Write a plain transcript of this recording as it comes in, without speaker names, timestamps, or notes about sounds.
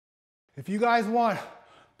If you guys want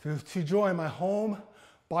to join my home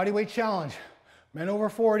bodyweight challenge, men over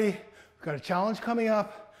 40, we've got a challenge coming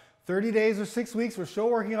up, 30 days or 6 weeks, we're still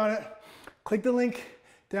working on it. Click the link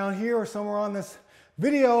down here or somewhere on this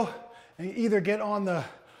video and either get on the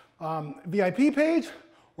VIP page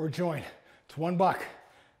or join. It's $1.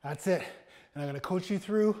 That's it. And I'm gonna coach you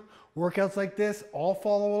through workouts like this, all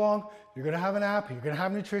follow along. You're gonna have an app, you're gonna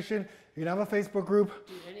have nutrition, you're gonna have a Facebook group.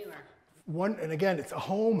 Do it anywhere. And again, it's a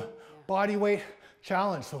home body weight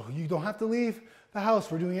challenge, so you don't have to leave the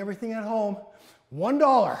house. We're doing everything at home.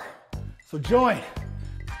 $1. So join.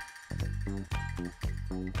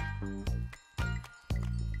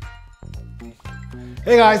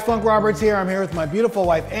 Hey guys, Funk Roberts here. I'm here with my beautiful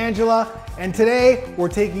wife, Angela, and today we're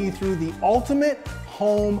taking you through the ultimate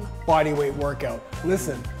home bodyweight workout.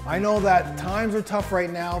 Listen, I know that times are tough right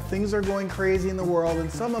now, things are going crazy in the world,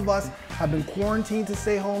 and some of us have been quarantined to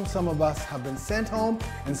stay home, some of us have been sent home,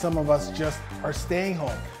 and some of us just are staying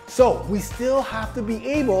home. So we still have to be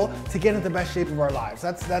able to get in the best shape of our lives.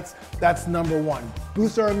 That's number one.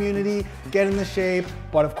 Boost our immunity, get in the shape,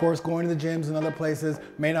 but of course going to the gyms and other places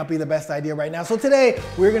may not be the best idea right now. So today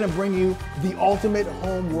we're gonna bring you the ultimate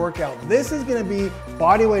home workout. This is gonna be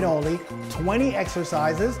body weight only, 20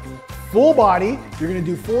 exercises, full body. You're gonna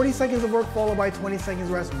do 40 seconds of work followed by 20 seconds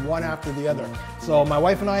rest, one after the other. So my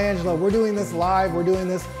wife and I, Angela, we're doing this live, we're doing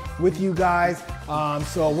this with you guys.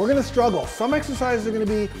 So we're gonna struggle. Some exercises are gonna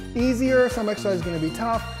be easier, some exercises are gonna be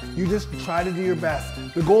tough. You just try to do your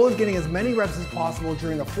best. The goal is getting as many reps as possible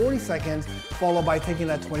during the 40 seconds, followed by taking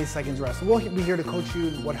that 20 seconds rest. We'll be here to coach you,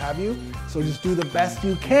 what have you. So just do the best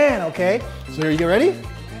you can, okay? So are you ready?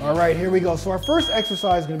 All right, here we go. So our first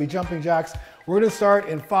exercise is gonna be jumping jacks. We're gonna start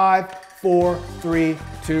in 5, 4, 3,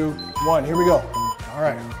 2, 1. Here we go. All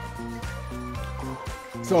right.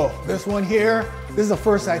 So this one here, this is the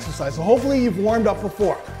first exercise. So hopefully you've warmed up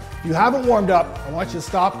before. If you haven't warmed up, I want you to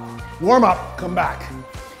stop, warm up, come back.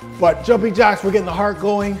 But jumping jacks, we're getting the heart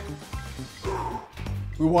going.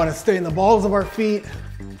 We want to stay in the balls of our feet,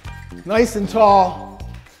 nice and tall.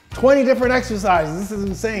 20 different exercises, this is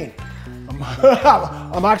insane.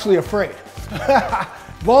 I'm actually afraid.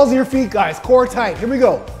 Balls of your feet, guys, core tight, here we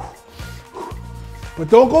go. But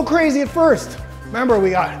don't go crazy at first. Remember,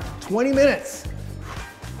 we got 20 minutes.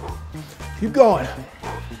 Keep going.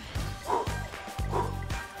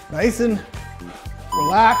 Nice and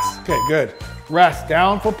relax. Okay, good. Rest,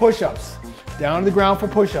 down for push-ups. Down to the ground for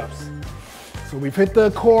push-ups. So we've hit the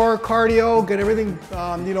core cardio, get everything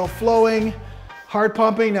flowing, heart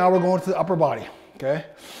pumping. Now we're going to the upper body, okay?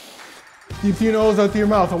 Keep your nose out through your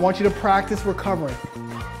mouth. I want you to practice recovering.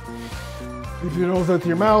 Keep your nose out through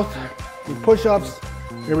your mouth with push-ups.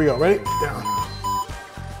 Here we go, ready? Down.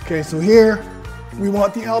 Okay, so here, we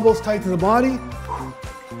want the elbows tight to the body.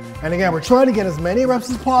 And again, we're trying to get as many reps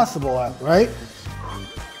as possible out, right?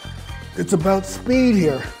 It's about speed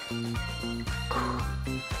here.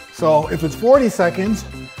 So if it's 40 seconds,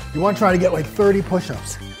 you want to try to get like 30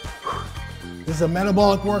 push-ups. This is a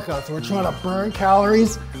metabolic workout, so we're trying to burn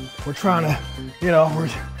calories. We're trying to, we're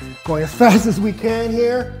going as fast as we can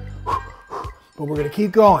here, but we're gonna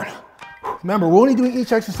keep going. Remember, we're only doing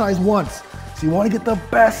each exercise once, so you want to get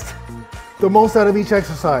the most out of each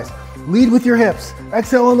exercise. Lead with your hips.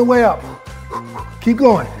 Exhale on the way up. Keep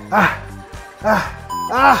going.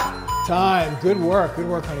 Time. Good work,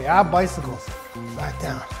 honey. Ab bicycles. Back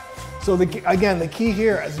down. So again, the key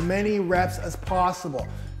here, as many reps as possible.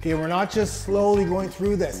 Okay, we're not just slowly going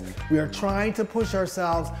through this. We are trying to push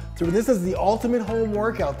ourselves through. This is the ultimate home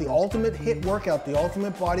workout, the ultimate HIIT workout, the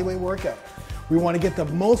ultimate bodyweight workout. We want to get the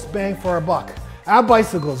most bang for our buck. Ab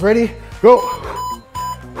bicycles. Ready? Go.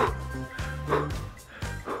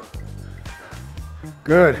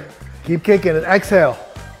 Good. Keep kicking and exhale.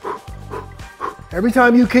 Every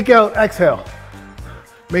time you kick out, exhale.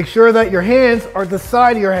 Make sure that your hands are at the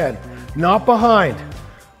side of your head, not behind.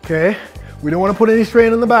 Okay? We don't want to put any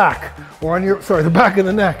strain on the back or on the back of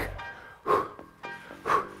the neck.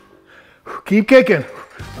 Keep kicking.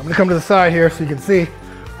 I'm going to come to the side here so you can see.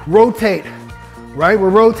 Rotate. Right? We're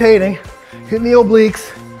rotating. Hitting the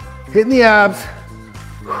obliques, hitting the abs.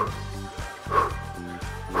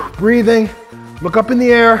 Breathing. Look up in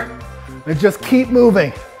the air and just keep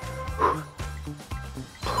moving.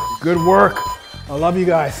 Good work. I love you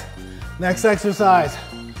guys. Next exercise,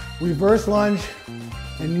 reverse lunge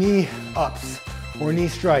and knee ups or knee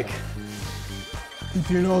strike. Keep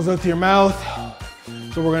your nose out to your mouth.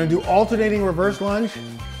 So we're gonna do alternating reverse lunge,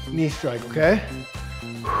 knee strike, okay?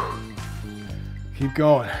 Keep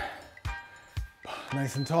going.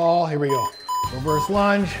 Nice and tall, here we go. Reverse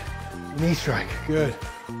lunge, knee strike, good.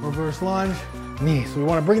 Reverse lunge, knee. So we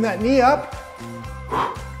wanna bring that knee up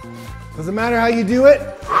Doesn't matter how you do it,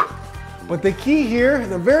 but the key here,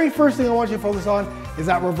 the very first thing I want you to focus on is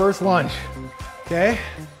that reverse lunge, okay?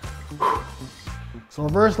 So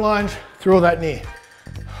reverse lunge, throw that knee.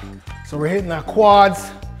 So we're hitting that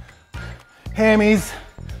quads, hammies,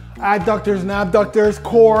 adductors and abductors,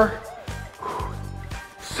 core,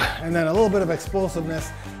 and then a little bit of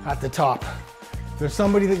explosiveness at the top. If there's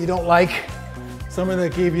somebody that you don't like, somebody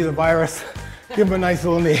that gave you the virus, give them a nice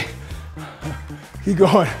little knee. Keep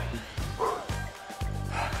going.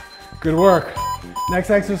 Good work. Next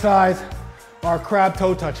exercise are crab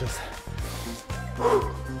toe touches.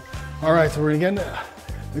 All right, so we're gonna get into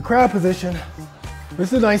the crab position.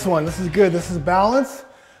 This is a nice one. This is good. This is balance.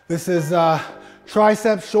 This is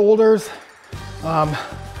triceps, shoulders,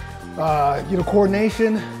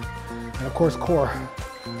 coordination, and of course core.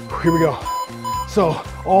 Here we go. So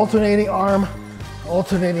alternating arm,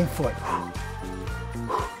 alternating foot.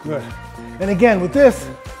 Good. And again, with this,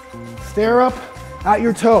 stare up at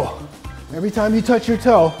your toe. Every time you touch your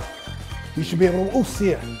toe, you should be able to see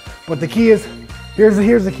it. But the key is, here's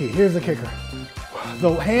the key, here's the kicker.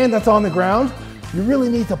 The hand that's on the ground, you really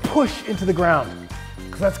need to push into the ground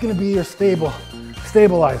because that's gonna be your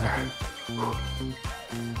stabilizer.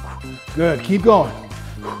 Good, keep going.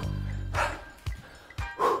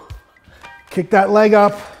 Kick that leg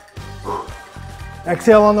up.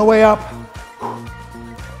 Exhale on the way up.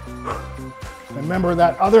 Remember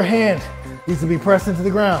that other hand needs to be pressed into the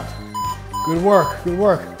ground. Good work, good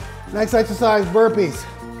work. Next exercise, burpees.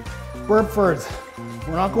 Burpfords.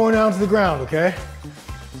 We're not going down to the ground, okay?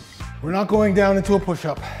 We're not going down into a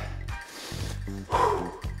push-up.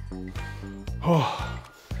 Oh,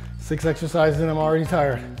 6 exercises and I'm already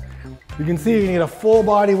tired. You can see you can get a full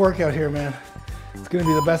body workout here, man. It's gonna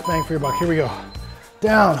be the best bang for your buck. Here we go.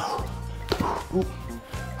 Down. Ooh.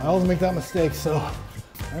 I always make that mistake, so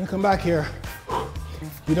I'm gonna come back here.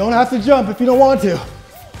 You don't have to jump if you don't want to.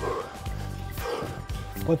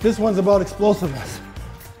 But this one's about explosiveness.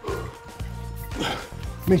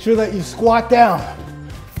 Make sure that you squat down.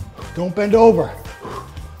 Don't bend over.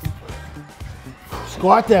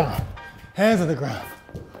 Squat down. Hands on the ground.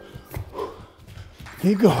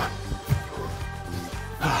 Keep going.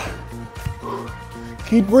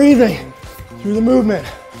 Keep breathing through the movement.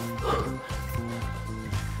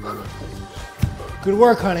 Good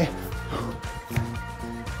work, honey.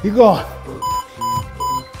 Keep going.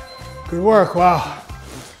 Good work, wow.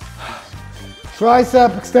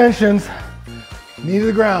 Tricep extensions, knee to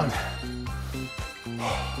the ground.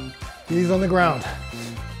 Knees on the ground.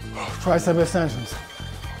 Tricep extensions.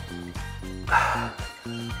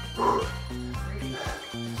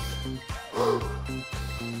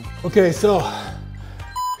 Okay, so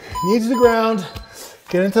knees to the ground,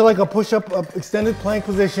 get into like a push-up, extended plank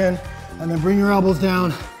position, and then bring your elbows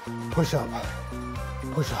down, push up,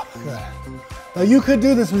 good. Now you could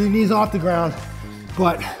do this with your knees off the ground,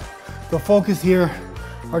 but the focus here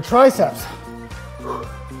are triceps.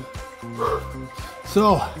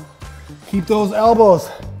 So keep those elbows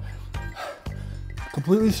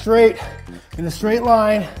completely straight, in a straight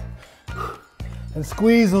line, and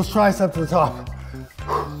squeeze those triceps to the top.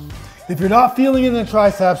 If you're not feeling it in the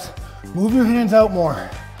triceps, move your hands out more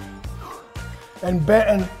and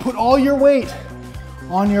put all your weight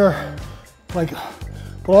on your, put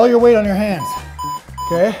all your weight on your hands,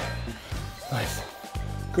 okay? Nice,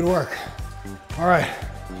 good work. All right,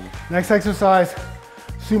 next exercise,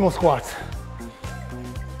 sumo squats.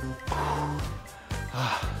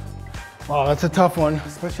 Wow, that's a tough one,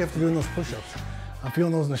 especially after doing those push-ups. I'm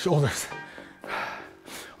feeling those in the shoulders.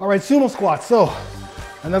 All right, sumo squats. So,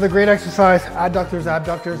 another great exercise, adductors,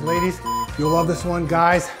 abductors. Ladies, you'll love this one.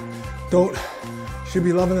 Guys, should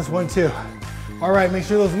be loving this one too. All right, make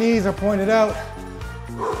sure those knees are pointed out.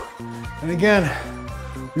 And again,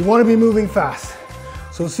 we want to be moving fast.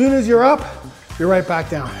 So as soon as you're up, you're right back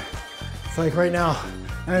down. It's like right now,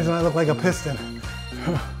 Angela and I look like a piston.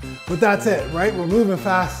 But that's it, right? We're moving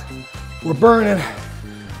fast. We're burning.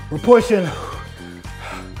 We're pushing.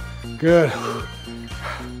 Good.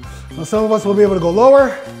 Now some of us will be able to go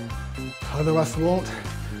lower. Other of us won't.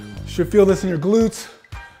 You should feel this in your glutes.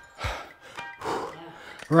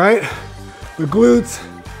 Right? The glutes,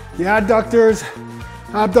 the adductors,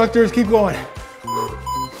 abductors, keep going.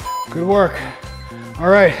 Good work. All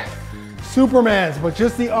right, Supermans, but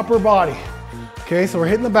just the upper body. Okay, so we're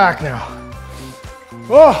hitting the back now.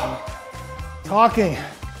 Oh, talking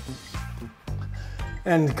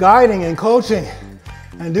and guiding and coaching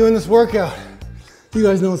and doing this workout. You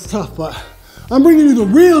guys know it's tough, but I'm bringing you the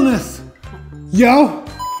realness. Yo,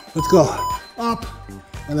 let's go. Up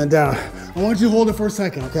and then down. I want you to hold it for a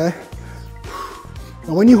second, okay?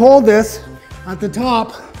 Now when you hold this at the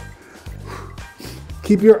top,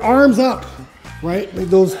 Keep your arms up, right? Like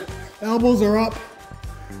those elbows are up.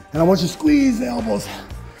 And I want you to squeeze the elbows.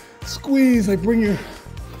 Squeeze, like bring your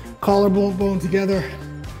collarbone together.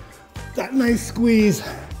 That nice squeeze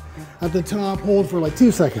at the top. Hold for like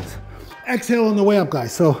 2 seconds. Exhale on the way up,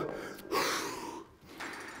 guys. So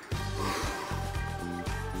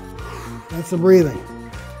that's the breathing.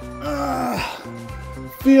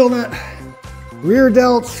 Feel that rear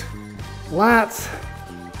delts, lats,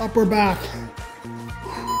 upper back.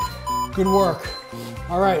 Good work.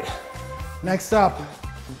 All right, next up,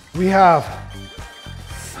 we have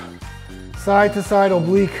side to side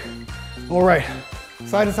oblique. All right,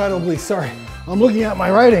 side to side oblique, sorry. I'm looking at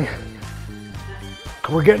my writing.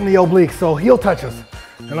 We're getting the oblique, so heel touches.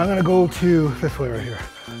 And I'm gonna go to this way right here,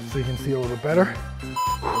 so you can see a little bit better.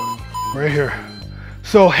 Right here.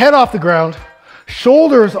 So head off the ground,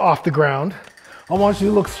 shoulders off the ground. I want you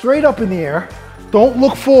to look straight up in the air. Don't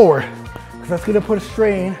look forward, because that's gonna put a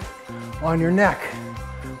strain on your neck.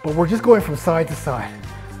 But we're just going from side to side.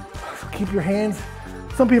 So keep your hands.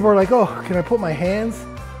 Some people are like, oh, can I put my hands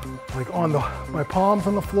like on my palms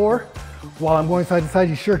on the floor while I'm going side to side?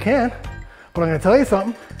 You sure can. But I'm gonna tell you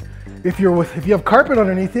something. If you have carpet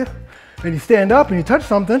underneath you and you stand up and you touch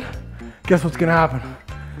something, guess what's gonna happen?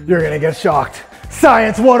 You're gonna get shocked.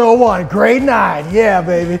 Science 101, grade 9. Yeah,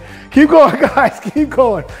 baby. Keep going, guys, keep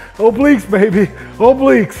going. Obliques, baby,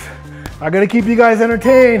 obliques. I gotta keep you guys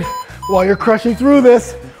entertained while you're crushing through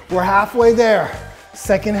this. We're halfway there.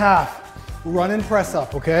 Second half, run and press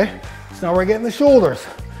up, okay? So now we're getting the shoulders.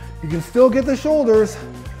 You can still get the shoulders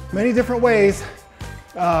many different ways,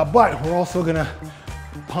 but we're also gonna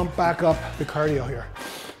pump back up the cardio here.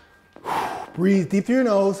 Breathe deep through your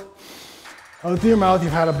nose, out through your mouth.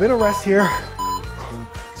 You've had a bit of rest here.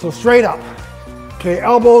 So straight up. Okay,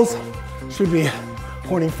 elbows should be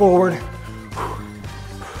pointing forward.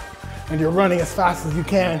 And you're running as fast as you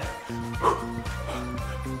can.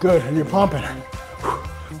 Good, and you're pumping.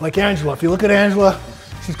 Like Angela, if you look at Angela,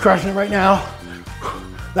 she's crushing it right now.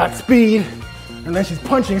 That speed, and then she's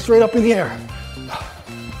punching straight up in the air.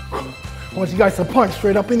 I want you guys to punch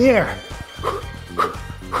straight up in the air.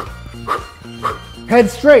 Head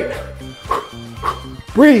straight.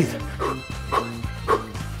 Breathe.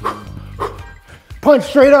 Punch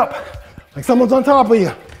straight up, like someone's on top of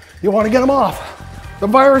you. You want to get them off. The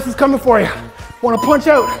virus is coming for you. Want to punch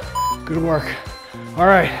out. Good work. All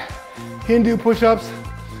right, Hindu push-ups,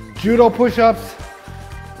 judo push-ups.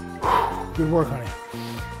 Good work, honey.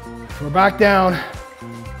 So we're back down.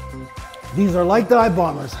 These are like dive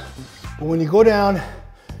bombers, but when you go down,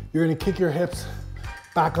 you're gonna kick your hips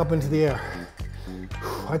back up into the air.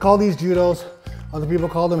 I call these judos, other people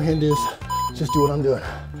call them Hindus. Just do what I'm doing.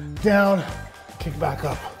 Down, kick back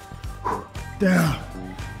up. Down,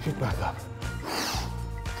 kick back up.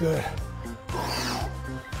 Good.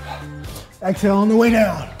 Exhale on the way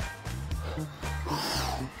down.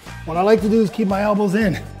 What I like to do is keep my elbows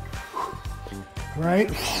in.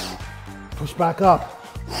 Right? Push back up.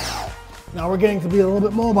 Now we're getting to be a little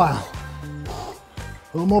bit mobile. A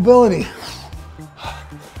little mobility.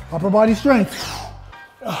 Upper body strength.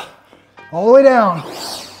 All the way down.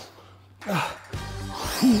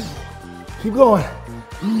 Keep going.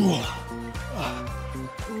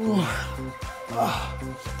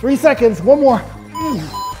 3 seconds, one more.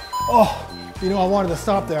 Oh, you know, I wanted to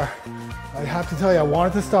stop there. I have to tell you, I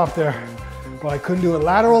wanted to stop there, but I couldn't do it.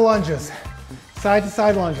 Lateral lunges, side to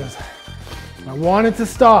side lunges. I wanted to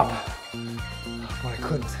stop, but I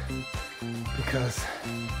couldn't because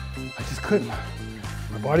I just couldn't.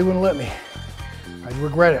 My body wouldn't let me. I'd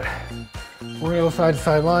regret it. We're gonna go side to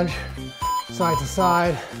side lunge, side to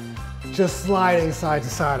side, just sliding side to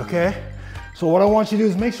side, okay? So what I want you to do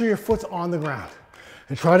is make sure your foot's on the ground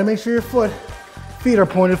and try to make sure your feet are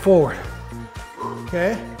pointed forward,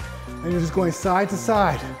 okay? And you're just going side to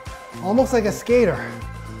side, almost like a skater.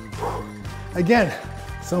 Again,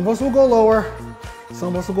 some of us will go lower, some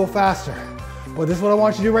of us will go faster. But this is what I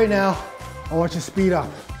want you to do right now. I want you to speed up,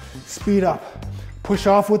 speed up. Push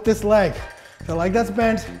off with this leg. The leg that's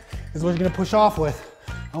bent is what you're gonna push off with.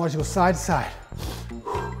 I want you to go side to side.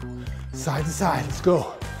 Side to side, let's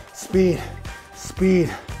go. Speed,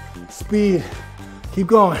 speed, speed. Keep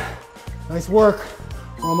going. Nice work.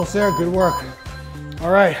 We're almost there, good work.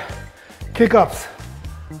 All right, kick-ups.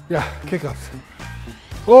 Yeah, kick-ups.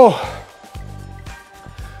 Oh,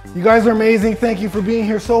 you guys are amazing. Thank you for being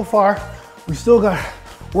here so far. We still got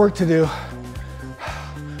work to do.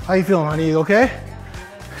 How you feeling, honey? You okay?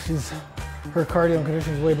 Her cardio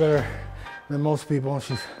condition is way better than most people.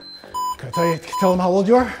 Can I tell them how old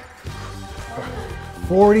you are?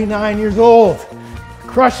 49 years old,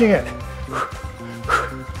 crushing it.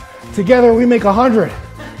 Together we make 100.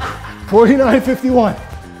 49.51.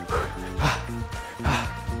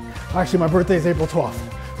 Actually, my birthday is April 12th.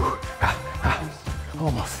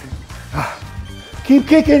 Almost. Keep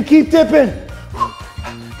kicking, keep dipping.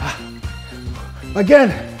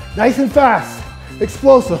 Again, nice and fast,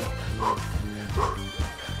 explosive.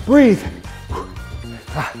 Breathe.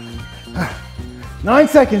 9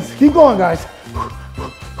 seconds, keep going, guys.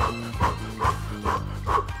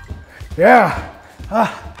 Yeah.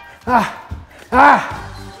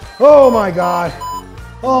 Oh my God.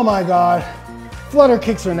 Oh my God. Flutter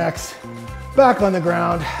kicks are next. Back on the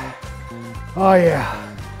ground. Oh yeah.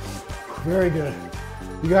 Very good.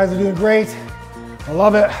 You guys are doing great. I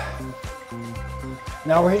love it.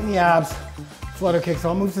 Now we're hitting the abs. Flutter kicks.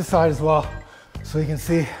 I'll move to the side as well so you can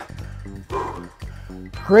see.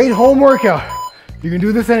 Great home workout. You can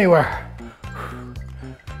do this anywhere.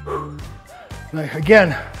 Now,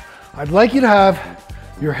 again, I'd like you to have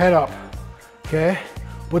your head up, okay?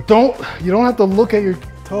 But you don't have to look at your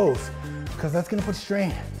toes because that's gonna put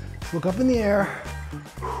strain. Just look up in the air,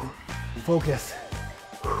 focus.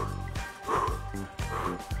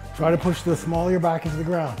 Try to push the small of your back into the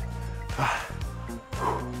ground.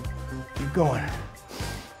 Keep going.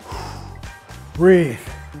 Breathe.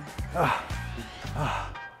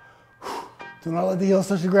 Do not let the heels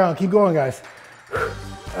touch the ground. Keep going, guys.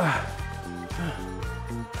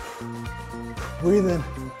 Breathe in.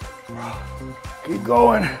 Keep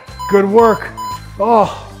going. Good work.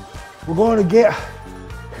 Oh, we're going to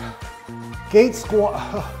gate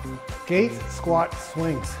squat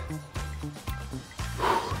swings.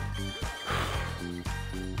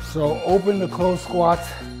 So open to close squats,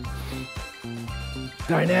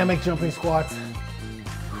 dynamic jumping squats.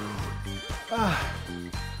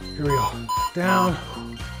 Here we go. Down,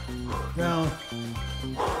 down.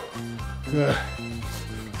 Good.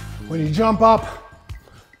 When you jump up,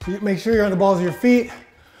 make sure you're on the balls of your feet.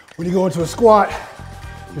 When you go into a squat,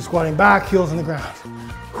 you're squatting back, heels on the ground.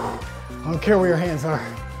 I don't care where your hands are.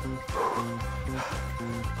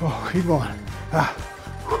 Oh, keep going.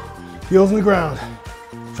 Heels on the ground.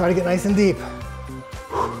 Try to get nice and deep.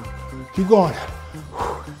 Keep going.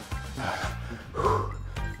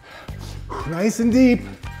 Nice and deep.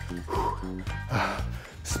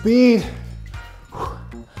 Speed.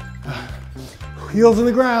 Heels on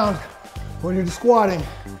the ground when you're squatting.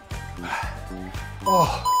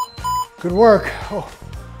 Oh, good work. Oh,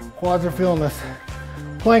 quads are feeling this.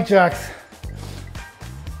 Plank jacks.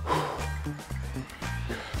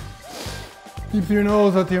 Deep through your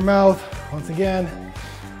nose, out through your mouth. Once again.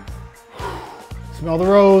 Smell the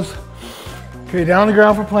rose. Okay, down the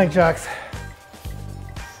ground for plank jacks.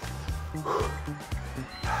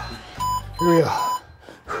 Here we go.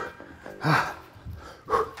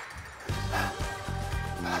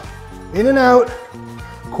 In and out,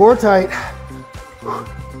 core tight.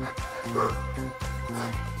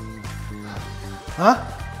 Huh?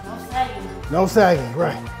 No sagging. No sagging,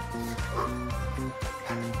 right.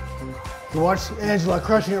 You watch Angela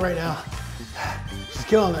crushing it right now. She's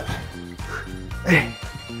killing it.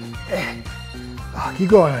 Oh, keep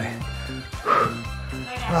going, honey.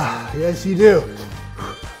 Yes, you do.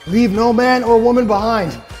 Leave no man or woman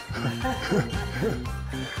behind.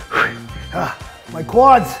 My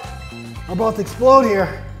quads are about to explode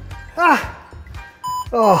here.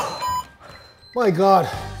 Oh, my God.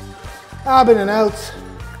 Ab in and outs.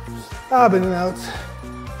 Ab in and outs.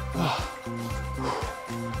 Oh.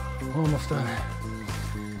 Almost done.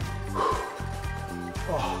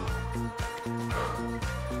 Oh.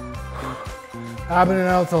 Ab in and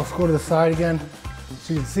outs. I'll go to the side again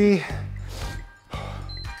so you can see.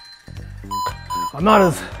 I'm not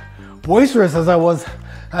as boisterous as I was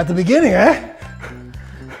at the beginning, eh?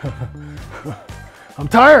 I'm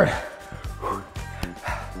tired.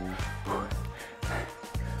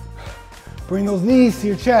 Bring those knees to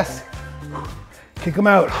your chest. Kick them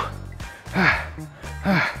out.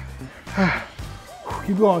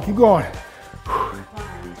 Keep going, keep going.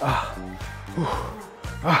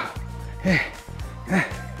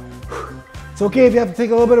 It's okay if you have to take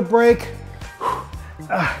a little bit of break.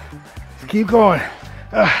 Just keep going.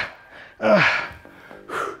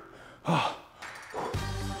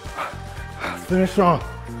 Finish strong.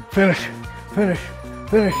 Finish, finish,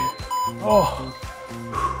 finish. Oh.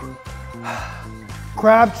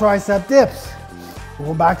 Crab tricep dips. We'll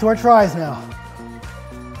go back to our tries now.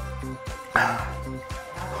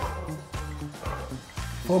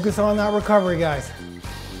 Focus on that recovery, guys.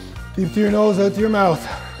 Deep through your nose, out through your mouth.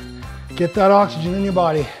 Get that oxygen in your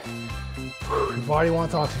body. Your body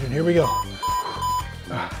wants oxygen. Here we go.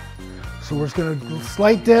 So we're just gonna do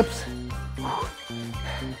slight dips.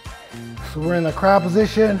 So we're in the crab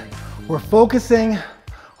position. We're focusing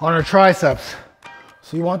on our triceps.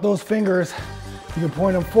 So you want those fingers, you can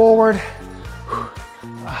point them forward.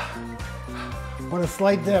 Want a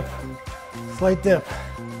slight dip, slight dip.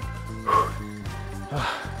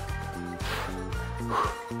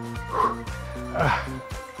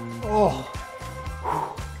 Oh,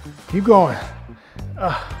 keep going.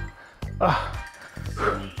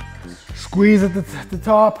 Squeeze at the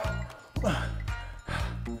top.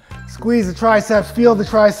 Squeeze the triceps, feel the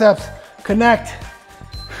triceps, connect.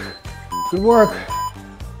 Good work.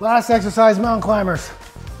 Last exercise, mountain climbers.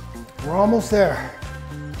 We're almost there.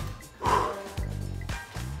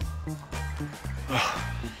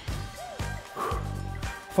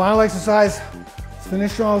 Final exercise. Let's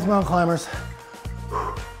finish strong with mountain climbers.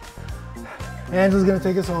 Angela's gonna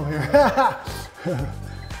take us home here.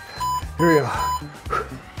 Here we go.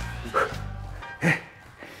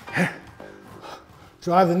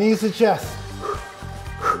 Drive the knees to chest.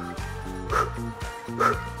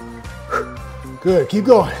 Good, keep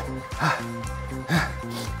going.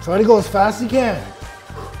 Try to go as fast as you can.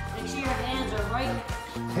 Make sure your hands are right,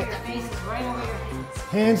 your face is right over your hands.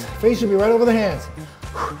 Hands, face should be right over the hands.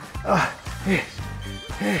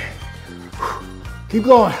 Keep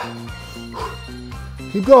going.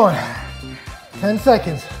 Keep going. 10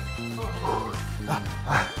 seconds.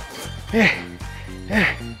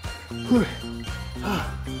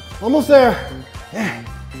 Almost there.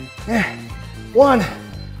 1.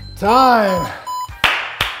 Time.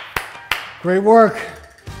 Great work.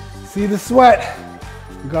 See the sweat.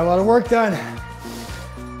 You got a lot of work done.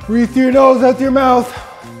 Breathe through your nose, out through your mouth.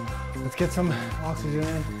 Let's get some oxygen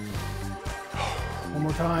in. One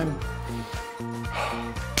more time.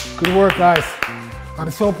 Good work, guys.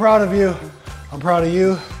 I'm so proud of you. I'm proud of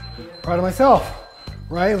you. Proud of myself,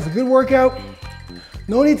 right? It was a good workout.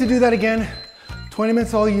 No need to do that again. 20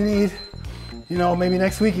 minutes, all you need. You know, maybe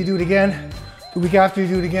next week you do it again. The week after you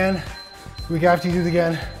do it again. The week after you do it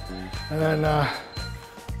again. And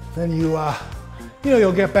then you know,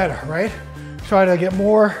 you'll get better, right? Try to get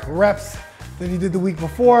more reps than you did the week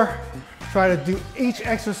before. Try to do each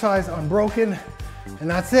exercise unbroken, and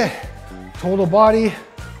that's it. Total body.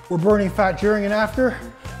 We're burning fat during and after.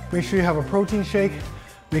 Make sure you have a protein shake.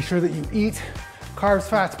 Make sure that you eat carbs,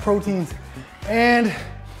 fats, proteins, and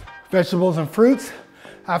vegetables and fruits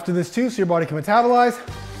after this too, so your body can metabolize.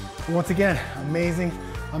 And once again, amazing,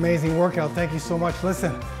 amazing workout. Thank you so much.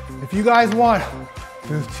 Listen, if you guys want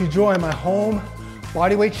to join my home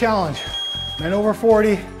bodyweight challenge, men over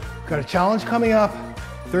 40, got a challenge coming up,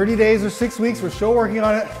 30 days or 6 weeks, we're still working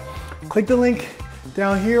on it. Click the link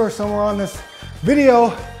down here or somewhere on this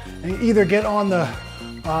video and either get on the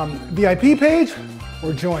VIP page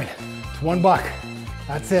or join. It's $1.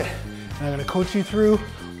 That's it. And I'm gonna coach you through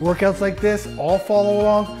workouts like this, all follow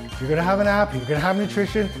along. You're gonna have an app, you're gonna have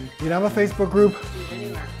nutrition, you're gonna have a Facebook group.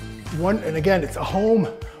 And again, it's a home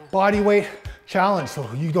bodyweight challenge, so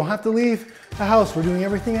you don't have to leave the house. We're doing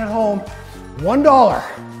everything at home. $1.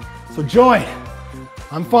 So join.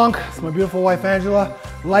 I'm Funk, it's my beautiful wife Angela.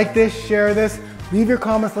 Like this, share this, leave your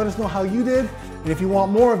comments, let us know how you did. And if you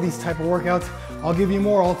want more of these type of workouts, I'll give you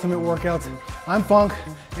more ultimate workouts. I'm Funk,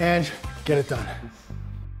 and get it done.